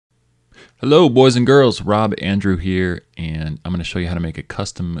Hello, boys and girls. Rob Andrew here, and I'm going to show you how to make a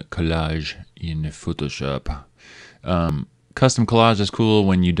custom collage in Photoshop. Custom collage is cool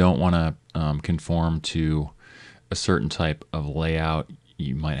when you don't want to conform to a certain type of layout.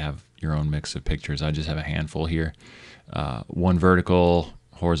 You might have your own mix of pictures. I just have a handful here. One vertical,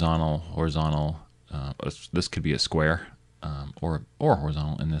 horizontal, horizontal. This could be a square or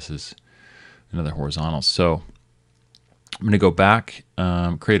horizontal, and this is another horizontal. So I'm going to go back,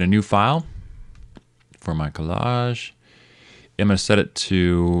 create a new file for my collage. I'm going to set it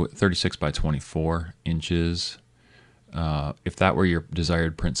to 36 by 24 inches. If that were your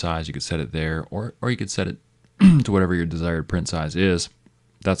desired print size, you could set it there, or you could set it to whatever your desired print size is.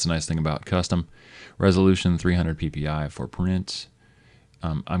 That's the nice thing about custom. Resolution 300 ppi for print.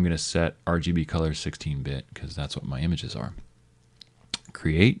 I'm going to set RGB color 16-bit because that's what my images are.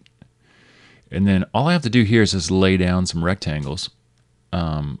 Create. And then all I have to do here is just lay down some rectangles,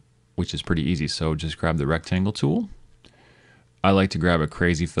 which is pretty easy. So just grab the rectangle tool. I like to grab a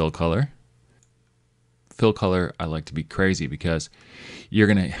crazy fill color. Fill color, I like to be crazy because you're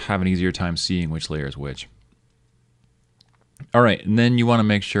going to have an easier time seeing which layer is which. All right, and then you want to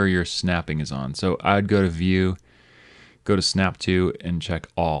make sure your snapping is on. So I'd go to View, go to Snap To, and check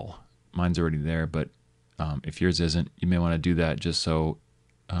All. Mine's already there, but if yours isn't, you may want to do that just so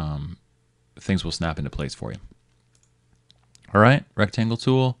things will snap into place for you. All right, rectangle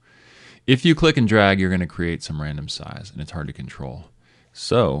tool. If you click and drag, you're going to create some random size, and it's hard to control.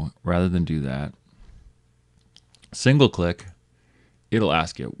 So rather than do that, single click, it'll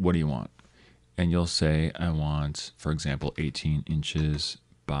ask you, what do you want? And you'll say, I want, for example, 18 inches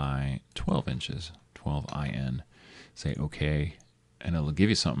by 12 inches, 12 IN. Say OK, and it'll give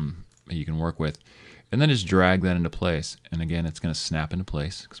you something that you can work with. And then just drag that into place. And again, it's going to snap into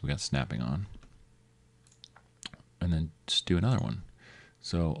place because we got snapping on. And then just do another one.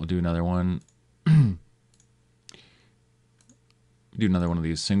 So we'll do another one. Do another one of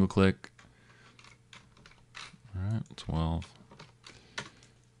these. Single click. All right, 12.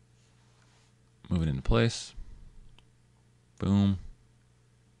 Move it into place. Boom.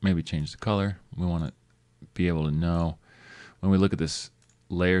 Maybe change the color. We want to be able to know when we look at this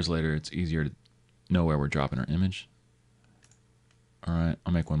layers later, it's easier to know where we're dropping our image. All right,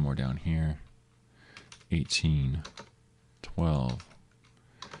 I'll make one more down here. 18, 12.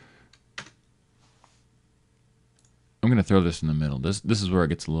 I'm going to throw this in the middle. This is where it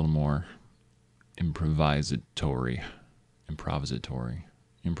gets a little more improvisatory,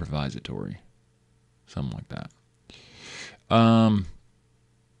 something like that.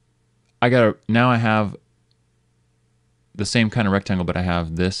 Now I have the same kind of rectangle, but I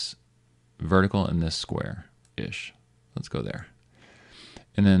have this vertical and this square-ish. Let's go there.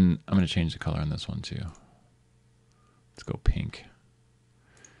 And then I'm going to change the color on this one too. Let's go pink.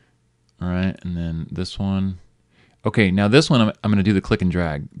 All right, and then this one. Okay, now this one I'm going to do the click and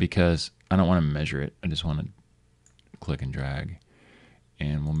drag because I don't want to measure it. I just want to click and drag.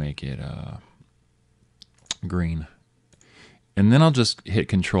 And we'll make it green. And then I'll just hit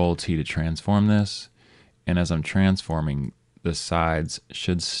Control T to transform this. And as I'm transforming, the sides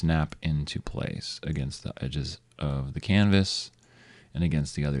should snap into place against the edges of the canvas and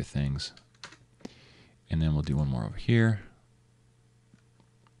against the other things. And then we'll do one more over here.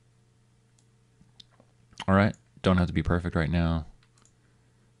 All right, don't have to be perfect right now.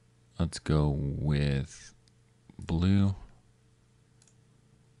 Let's go with blue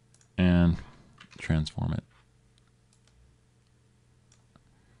and transform it.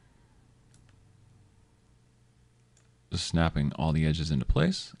 Just snapping all the edges into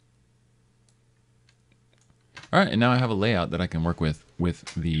place. All right, and now I have a layout that I can work with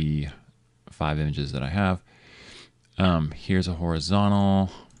the 5 images that I have. Here's a horizontal.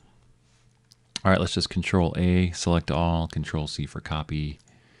 All right, let's just Control A, select all, Control C for copy,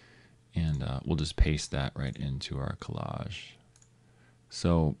 and we'll just paste that right into our collage.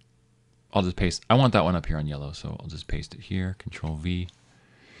 So I'll just paste, I want that one up here on yellow, so I'll just paste it here, Control V.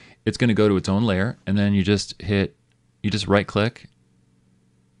 It's gonna go to its own layer, and then you just right click.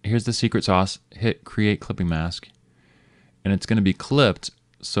 Here's the secret sauce, hit create clipping mask, and it's gonna be clipped,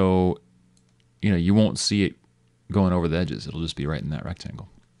 so you won't see it going over the edges. It'll just be right in that rectangle.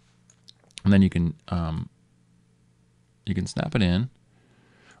 And then you can snap it in,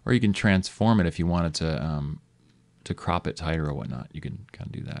 or you can transform it if you wanted to crop it tighter or whatnot. You can kind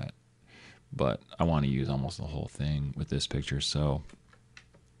of do that. But I want to use almost the whole thing with this picture, so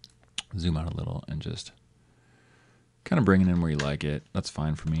zoom out a little and just kind of bring it in where you like it. That's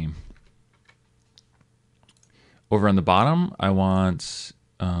fine for me. Over on the bottom, I want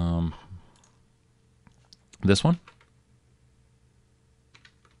this one.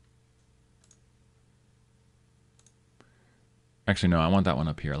 Actually, no, I want that one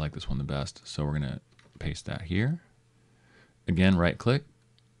up here. I like this one the best. So we're going to paste that here. Again, right click,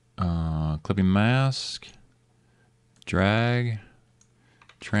 clipping mask, drag,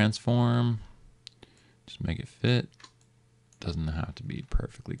 transform, just make it fit. Doesn't have to be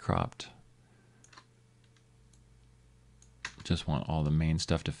perfectly cropped. Just want all the main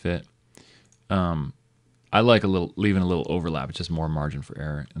stuff to fit. I like leaving a little overlap. It's just more margin for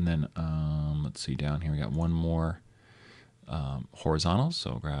error. And then let's see, down here we got one more horizontal.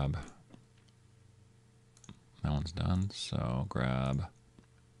 So grab, that one's done. So grab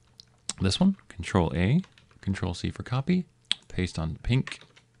this one, Control A, Control C for copy, paste on pink,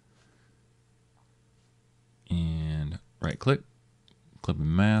 and right click, clip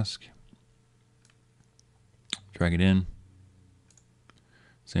and mask, drag it in.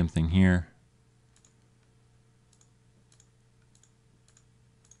 Same thing here.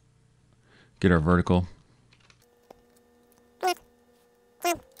 Get our vertical.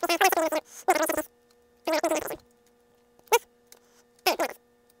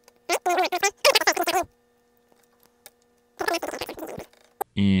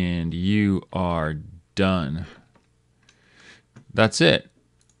 And you are done. That's it.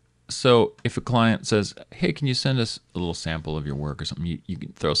 So if a client says, hey, can you send us a little sample of your work or something, you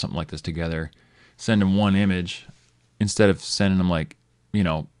can throw something like this together, send them one image instead of sending them like,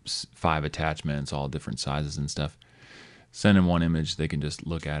 5 attachments, all different sizes and stuff. Send them one image, they can just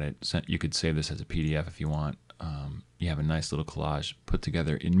look at it. You could save this as a PDF if you want. You have a nice little collage put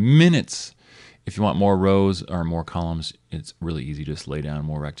together in minutes. If you want more rows or more columns, it's really easy. Just lay down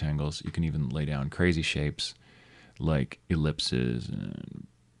more rectangles. You can even lay down crazy shapes like ellipses and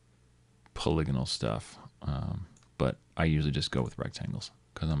polygonal stuff. But I usually just go with rectangles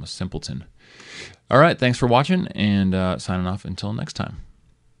because I'm a simpleton. All right, thanks for watching, and signing off until next time.